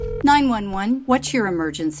911, what's your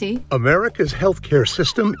emergency? America's healthcare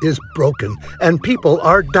system is broken, and people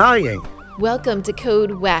are dying. Welcome to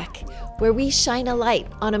Code WACK, where we shine a light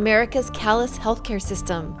on America's callous healthcare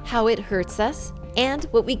system, how it hurts us, and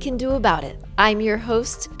what we can do about it. I'm your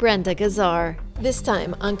host, Brenda Gazzar. This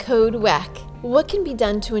time on Code WACK, what can be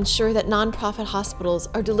done to ensure that nonprofit hospitals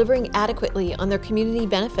are delivering adequately on their community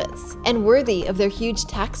benefits and worthy of their huge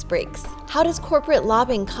tax breaks? How does corporate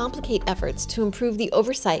lobbying complicate efforts to improve the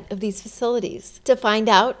oversight of these facilities? To find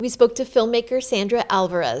out, we spoke to filmmaker Sandra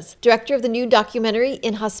Alvarez, director of the new documentary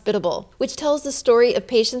Inhospitable, which tells the story of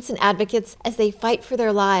patients and advocates as they fight for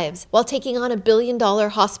their lives while taking on $1 billion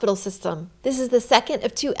hospital system. This is the second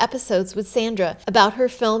of 2 episodes with Sandra about her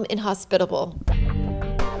film Inhospitable.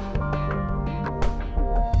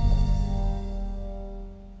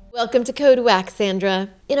 Welcome to Code WACK, Sandra.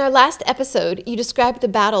 In our last episode, you described the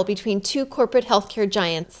battle between 2 corporate healthcare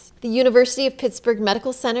giants, the University of Pittsburgh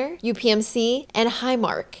Medical Center, UPMC, and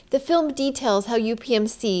Highmark. The film details how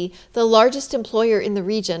UPMC, the largest employer in the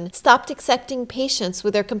region, stopped accepting patients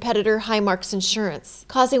with their competitor Highmark's insurance,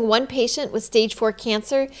 causing one patient with stage 4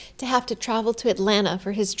 cancer to have to travel to Atlanta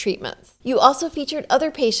for his treatments. You also featured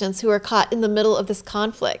other patients who are caught in the middle of this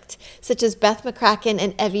conflict, such as Beth McCracken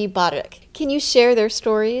and Evie Boddick. Can you share their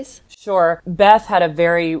stories? Sure. Beth had a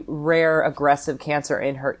very rare aggressive cancer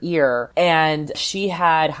in her ear, and she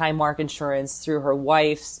had Highmark insurance through her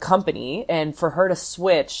wife's company. And for her to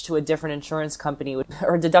switch to a different insurance company,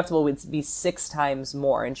 her deductible would be 6 times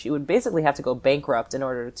more, and she would basically have to go bankrupt in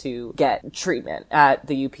order to get treatment at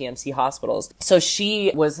the UPMC hospitals. So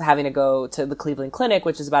she was having to go to the Cleveland Clinic,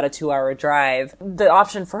 which is about a 2-hour drive. The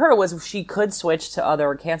option for her was she could switch to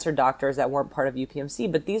other cancer doctors that weren't part of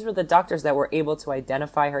UPMC, but these were the doctors that were able to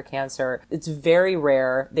identify her cancer. It's very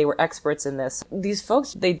rare. They were experts in this. These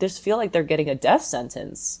folks, they just feel like they're getting a death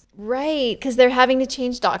sentence. Right, because they're having to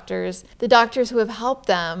change doctors, the doctors who have helped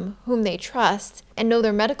them, whom they trust, and know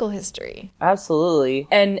their medical history. Absolutely.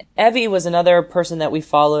 And Evie was another person that we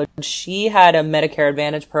followed. She had a Medicare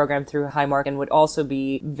Advantage program through Highmark and would also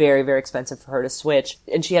be very, very expensive for her to switch.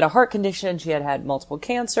 And she had a heart condition. She had had multiple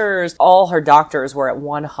cancers. All her doctors were at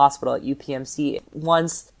one hospital at UPMC.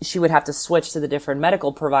 Once she would have to switch to the different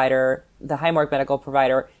medical provider, the Highmark medical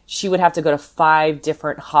provider, she would have to go to 5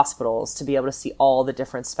 different hospitals to be able to see all the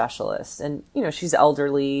different specialists. And, you know, she's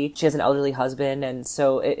elderly. She has an elderly husband. And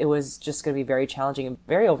so it was just going to be very challenging and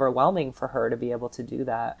very overwhelming for her to be able to do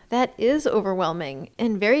that. That is overwhelming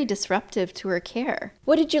and very disruptive to her care.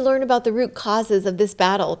 What did you learn about the root causes of this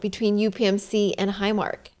battle between UPMC and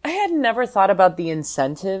Highmark? I had never thought about the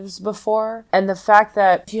incentives before, and the fact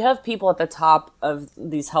that if you have people at the top of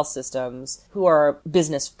these health systems who are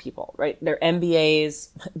business people, right? They're MBAs,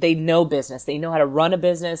 they know business, they know how to run a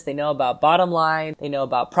business, they know about bottom line, they know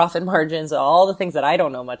about profit margins, all the things that I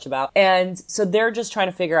don't know much about. And so they're just trying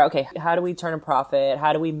to figure out, okay, how do we turn a profit?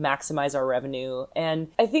 How do we maximize our revenue? And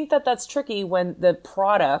I think that that's tricky when the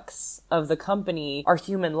products of the company are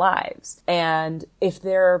human lives. And if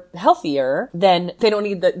they're healthier, then they don't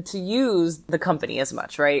need to use the company as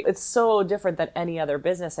much, right? It's so different than any other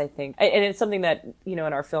business, I think. And it's something that, you know,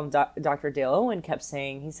 in our film, Dr. Dale Owen kept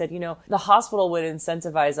saying. He said, you know, the hospital would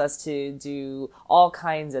incentivize us to do all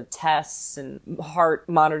kinds of tests and heart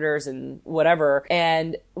monitors and whatever.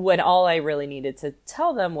 And when all I really needed to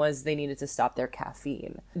tell them was they needed to stop their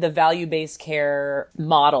caffeine. The value-based care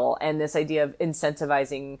model and this idea of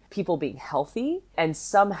incentivizing people being healthy and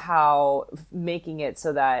somehow making it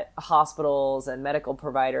so that hospitals and medical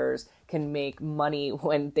providers can make money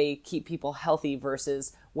when they keep people healthy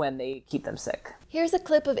versus when they keep them sick. Here's a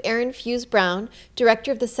clip of Erin Fuse-Brown,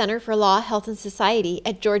 director of the Center for Law, Health, and Society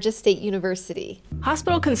at Georgia State University.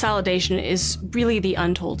 Hospital consolidation is really the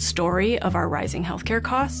untold story of our rising healthcare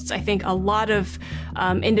costs. I think a lot of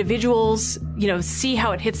individuals, see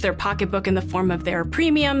how it hits their pocketbook in the form of their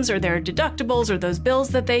premiums or their deductibles or those bills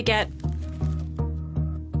that they get.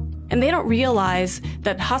 And they don't realize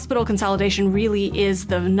that hospital consolidation really is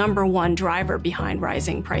the number one driver behind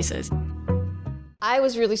rising prices. I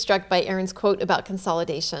was really struck by Erin's quote about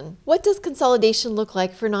consolidation. What does consolidation look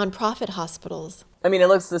like for nonprofit hospitals? I mean, it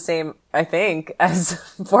looks the same, I think, as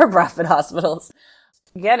for-profit hospitals.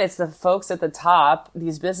 Again, it's the folks at the top,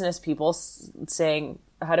 these business people saying,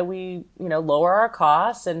 how do we, lower our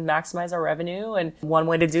costs and maximize our revenue? And one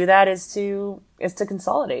way to do that is to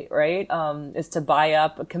consolidate, right? Is to buy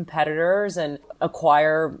up competitors and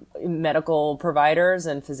acquire medical providers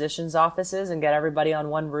and physicians' offices and get everybody on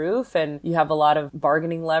one roof. And you have a lot of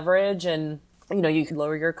bargaining leverage. And you can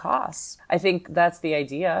lower your costs. I think that's the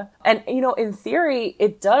idea. And, in theory,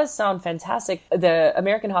 it does sound fantastic. The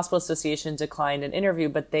American Hospital Association declined an interview,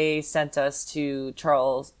 but they sent us to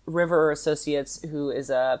Charles River Associates, who is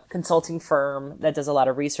a consulting firm that does a lot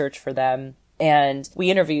of research for them. And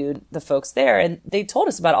we interviewed the folks there, and they told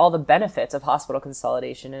us about all the benefits of hospital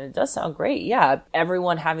consolidation. And it does sound great. Yeah,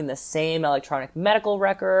 everyone having the same electronic medical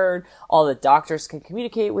record, all the doctors can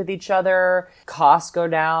communicate with each other, costs go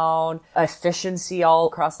down, efficiency all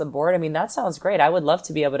across the board. I mean, that sounds great. I would love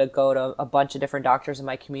to be able to go to a bunch of different doctors in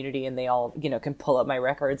my community and they all, can pull up my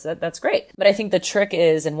records. That's great. But I think the trick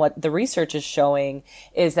is, and what the research is showing,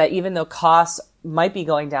 is that even though costs might be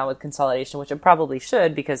going down with consolidation, which it probably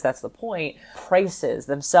should, because that's the point, prices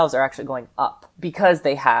themselves are actually going up because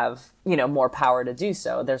they have, more power to do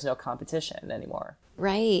so. There's no competition anymore.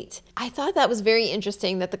 Right. I thought that was very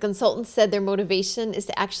interesting that the consultants said their motivation is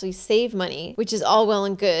to actually save money, which is all well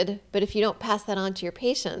and good. But if you don't pass that on to your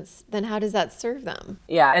patients, then how does that serve them?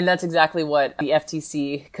 Yeah, and that's exactly what the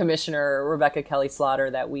FTC Commissioner Rebecca Kelly Slaughter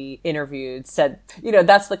that we interviewed said.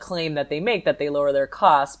 That's the claim that they make, that they lower their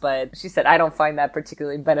costs. But she said, I don't find that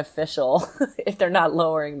particularly beneficial if they're not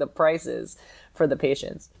lowering the prices for the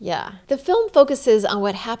patients. Yeah. The film focuses on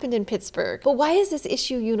what happened in Pittsburgh, but why is this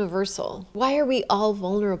issue universal? Why are we all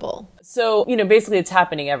vulnerable? So, basically it's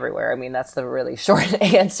happening everywhere. I mean, that's the really short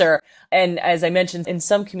answer. And as I mentioned, in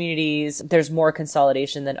some communities, there's more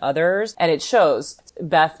consolidation than others, and it shows.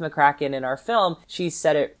 Beth McCracken in our film, she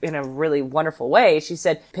said it in a really wonderful way. She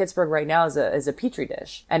said Pittsburgh right now is a petri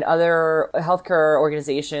dish, and other healthcare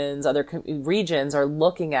organizations, other regions are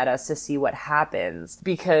looking at us to see what happens.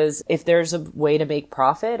 Because if there's a way to make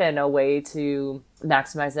profit and a way to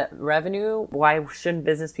maximize that revenue, why shouldn't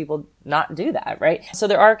business people not do that, right? So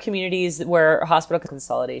there are communities where hospital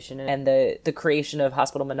consolidation and the creation of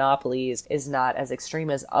hospital monopolies is not as extreme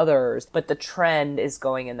as others, but the trend is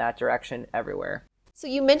going in that direction everywhere. So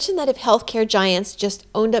you mentioned that if healthcare giants just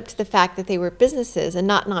owned up to the fact that they were businesses and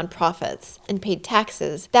not nonprofits and paid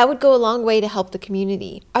taxes, that would go a long way to help the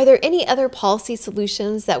community. Are there any other policy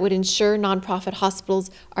solutions that would ensure nonprofit hospitals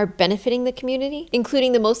are benefiting the community,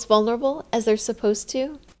 including the most vulnerable, as they're supposed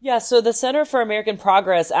to? Yeah, so the Center for American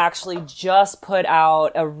Progress actually just put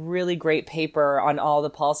out a really great paper on all the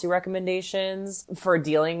policy recommendations for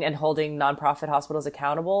dealing and holding nonprofit hospitals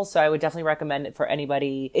accountable. So I would definitely recommend it for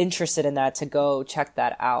anybody interested in that to go check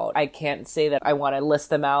that out. I can't say that I want to list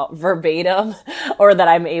them out verbatim or that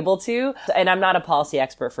I'm able to, and I'm not a policy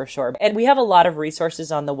expert for sure. And we have a lot of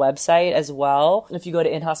resources on the website as well. If you go to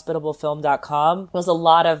inhospitablefilm.com, there's a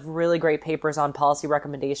lot of really great papers on policy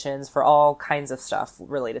recommendations for all kinds of stuff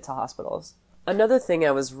related to hospitals. Another thing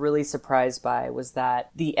I was really surprised by was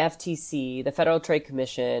that the FTC, the Federal Trade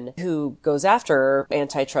Commission, who goes after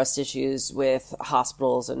antitrust issues with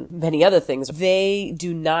hospitals and many other things, they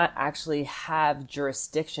do not actually have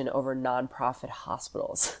jurisdiction over nonprofit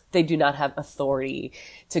hospitals. They do not have authority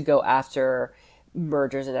to go after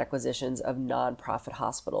mergers and acquisitions of nonprofit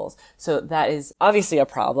hospitals. So that is obviously a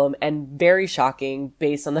problem and very shocking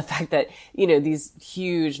based on the fact that, these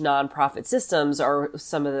huge nonprofit systems are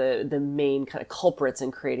some of the main kind of culprits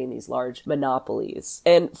in creating these large monopolies.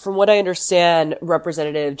 And from what I understand,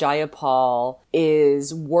 Representative Jayapal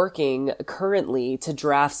is working currently to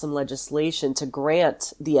draft some legislation to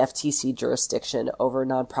grant the FTC jurisdiction over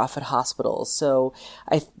nonprofit hospitals. So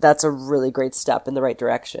that's a really great step in the right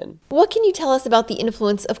direction. What can you tell us about the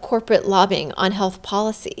influence of corporate lobbying on health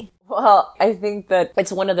policy? Well, I think that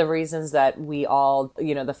it's one of the reasons that we all,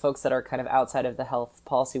 the folks that are kind of outside of the health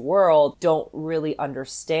policy world don't really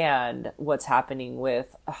understand what's happening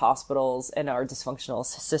with hospitals and our dysfunctional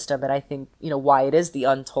system. And I think, why it is the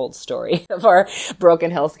untold story of our broken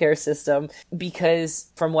healthcare system. Because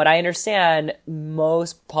from what I understand,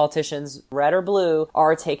 most politicians, red or blue,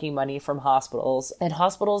 are taking money from hospitals. And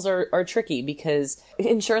hospitals are tricky because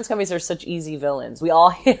insurance companies are such easy villains. We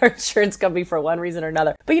all hate our insurance company for one reason or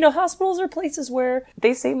another. But, hospitals are places where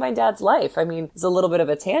they saved my dad's life. I mean, it's a little bit of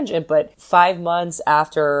a tangent, but 5 months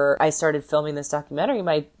after I started filming this documentary,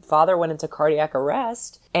 my father went into cardiac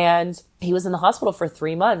arrest and he was in the hospital for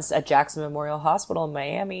 3 months at Jackson Memorial Hospital in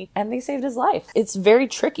Miami, and they saved his life. It's very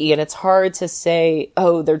tricky, and it's hard to say,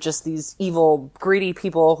 oh, they're just these evil, greedy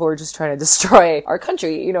people who are just trying to destroy our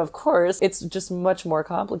country. Of course, it's just much more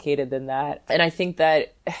complicated than that. And I think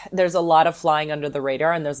that there's a lot of flying under the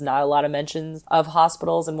radar, and there's not a lot of mentions of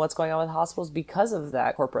hospitals and what's going on with hospitals because of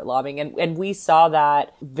that corporate lobbying. And we saw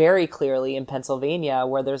that very clearly in Pennsylvania,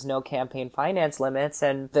 where there's no campaign finance limits,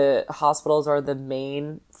 and the hospitals are the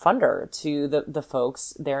main funder to the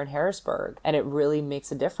folks there in Harrisburg. And it really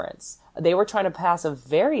makes a difference. They were trying to pass a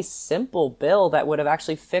very simple bill that would have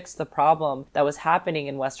actually fixed the problem that was happening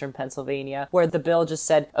in Western Pennsylvania, where the bill just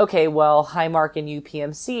said, okay, well, Highmark and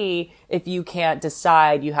UPMC, if you can't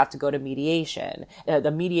decide, you have to go to mediation.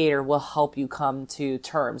 The mediator will help you come to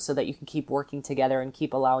terms so that you can keep working together and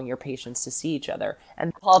keep allowing your patients to see each other.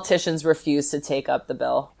 And politicians refused to take up the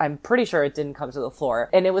bill. I'm pretty sure it didn't come to the floor.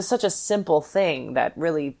 And it was such a simple thing that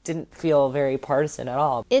really didn't feel very partisan at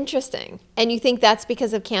all. Interesting. And you think that's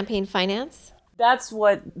because of campaign finance? That's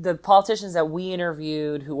what the politicians that we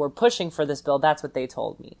interviewed who were pushing for this bill, that's what they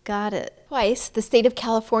told me. Got it. Twice, the state of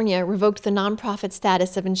California revoked the nonprofit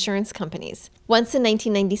status of insurance companies. Once in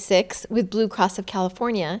 1996 with Blue Cross of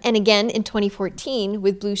California, and again in 2014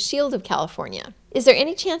 with Blue Shield of California. Is there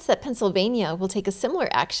any chance that Pennsylvania will take a similar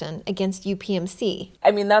action against UPMC? I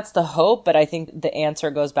mean, that's the hope, but I think the answer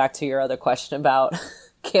goes back to your other question about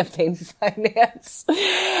campaign finance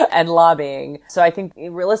and lobbying. So I think the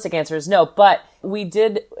realistic answer is no, but we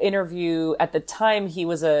did interview, at the time he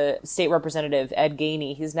was a state representative, Ed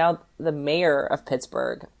Gainey. He's now the mayor of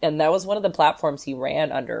Pittsburgh. And that was one of the platforms he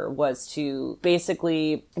ran under, was to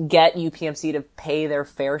basically get UPMC to pay their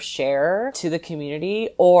fair share to the community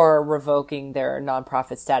or revoking their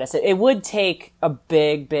nonprofit status. It would take a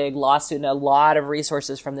big lawsuit and a lot of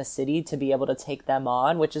resources from the city to be able to take them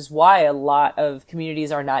on, which is why a lot of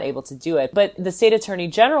communities are not able to do it. But the state attorney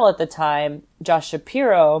general at the time, Josh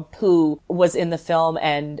Shapiro, who was in the film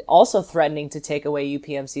and also threatening to take away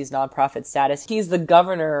UPMC's nonprofit status, he's the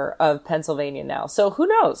governor of Pennsylvania now. So who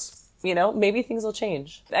knows? You know, maybe things will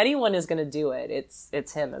change. If anyone is going to do it,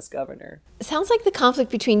 it's him as governor. It sounds like the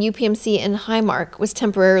conflict between UPMC and Highmark was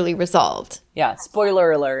temporarily resolved. Yeah,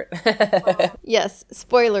 spoiler alert. Yes,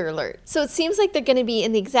 spoiler alert. So it seems like they're going to be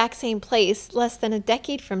in the exact same place less than a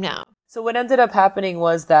decade from now. So what ended up happening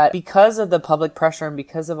was that because of the public pressure and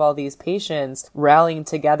because of all these patients rallying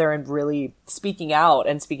together and really speaking out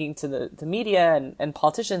and speaking to the media and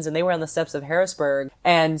politicians, and they were on the steps of Harrisburg.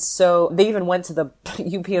 And so they even went to the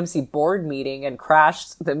UPMC board meeting and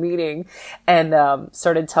crashed the meeting and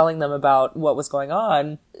started telling them about what was going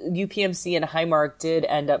on. UPMC and Highmark did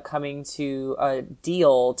end up coming to a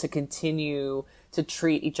deal to continue to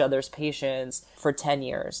treat each other's patients for 10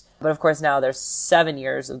 years. But of course now there's 7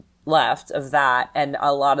 years left of that, and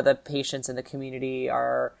a lot of the patients in the community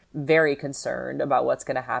are very concerned about what's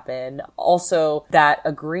going to happen. Also, that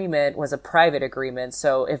agreement was a private agreement,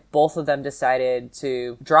 so if both of them decided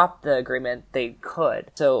to drop the agreement, they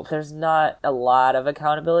could. So there's not a lot of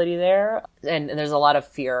accountability there, and there's a lot of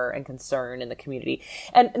fear and concern in the community.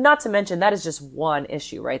 And not to mention, that is just one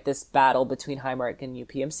issue, right? This battle between Highmark and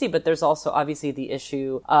UPMC, but there's also obviously the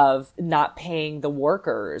issue of not paying the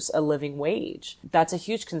workers a living wage. That's a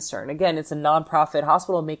huge concern. Again, it's a nonprofit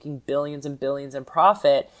hospital making billions and billions in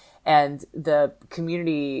profit. And the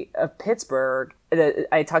community of Pittsburgh,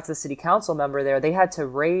 I talked to the city council member there, they had to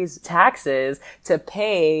raise taxes to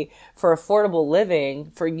pay for affordable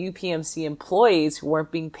living for UPMC employees who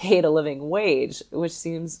weren't being paid a living wage, which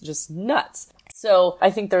seems just nuts. So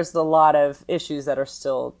I think there's a lot of issues that are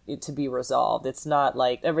still to be resolved. It's not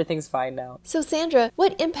like everything's fine now. So Sandra,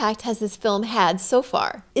 what impact has this film had so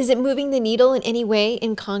far? Is it moving the needle in any way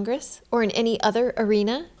in Congress or in any other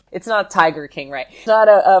arena? It's not Tiger King, right? It's not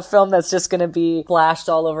a film that's just going to be flashed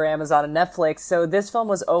all over Amazon and Netflix. So this film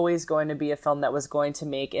was always going to be a film that was going to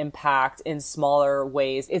make impact in smaller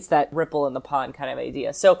ways. It's that ripple in the pond kind of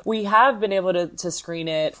idea. So we have been able to screen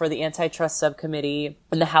it for the Antitrust Subcommittee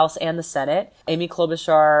in the House and the Senate. Amy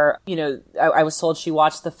Klobuchar, I was told she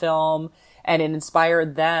watched the film and it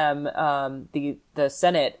inspired them, the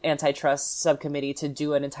Senate Antitrust Subcommittee, to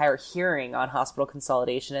do an entire hearing on hospital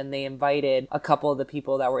consolidation. And they invited a couple of the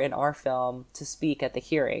people that were in our film to speak at the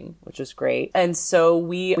hearing, which was great. And so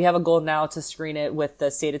we have a goal now to screen it with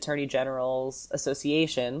the State Attorney General's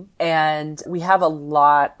Association. And we have a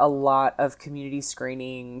lot of community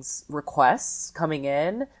screenings requests coming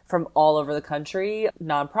in from all over the country,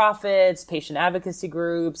 nonprofits, patient advocacy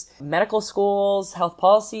groups, medical schools, health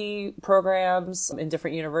policy programs in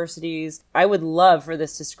different universities. I would love for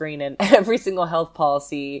this to screen in every single health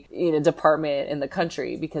policy department in the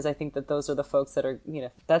country, because I think that those are the folks that are,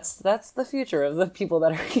 that's the future of the people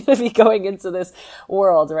that are going to be going into this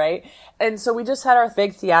world, right? And so we just had our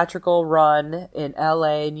big theatrical run in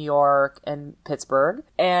LA, New York, and Pittsburgh.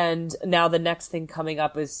 And now the next thing coming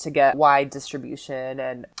up is to get wide distribution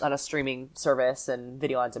and on a streaming service and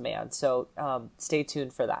video on demand. So stay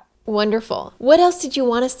tuned for that. Wonderful. What else did you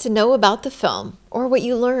want us to know about the film? or what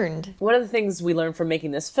you learned. One of the things we learned from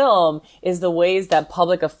making this film is the ways that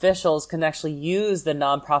public officials can actually use the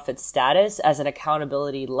nonprofit status as an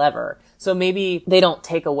accountability lever. So maybe they don't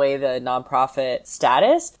take away the nonprofit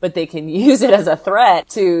status, but they can use it as a threat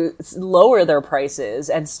to lower their prices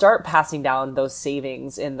and start passing down those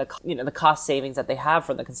savings in the cost savings that they have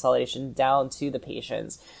from the consolidation down to the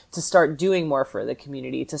patients, to start doing more for the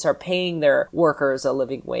community, to start paying their workers a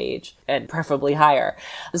living wage and preferably higher.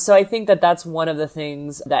 So I think that that's one of the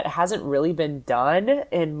things that hasn't really been done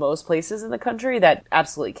in most places in the country that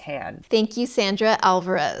absolutely can. Thank you, Sandra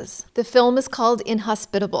Alvarez. The film is called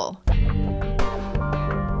Inhospitable.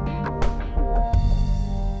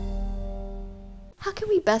 How can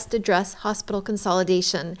we best address hospital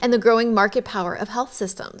consolidation and the growing market power of health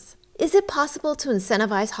systems? Is it possible to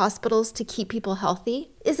incentivize hospitals to keep people healthy?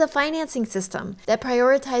 Is a financing system that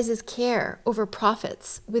prioritizes care over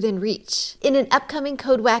profits within reach? In an upcoming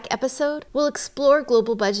Code WACK episode, we'll explore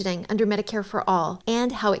global budgeting under Medicare for All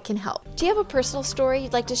and how it can help. Do you have a personal story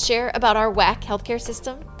you'd like to share about our WACK healthcare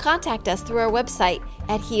system? Contact us through our website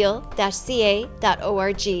at heal-ca.org.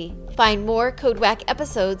 Find more Code WACK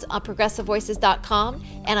episodes on progressivevoices.com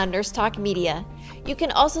and on Nurse Talk Media. You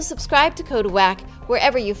can also subscribe to Code WACK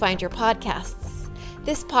wherever you find your podcasts.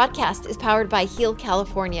 This podcast is powered by Heal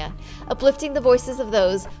California, uplifting the voices of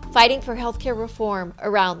those fighting for healthcare reform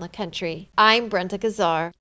around the country. I'm Brenda Gazzar.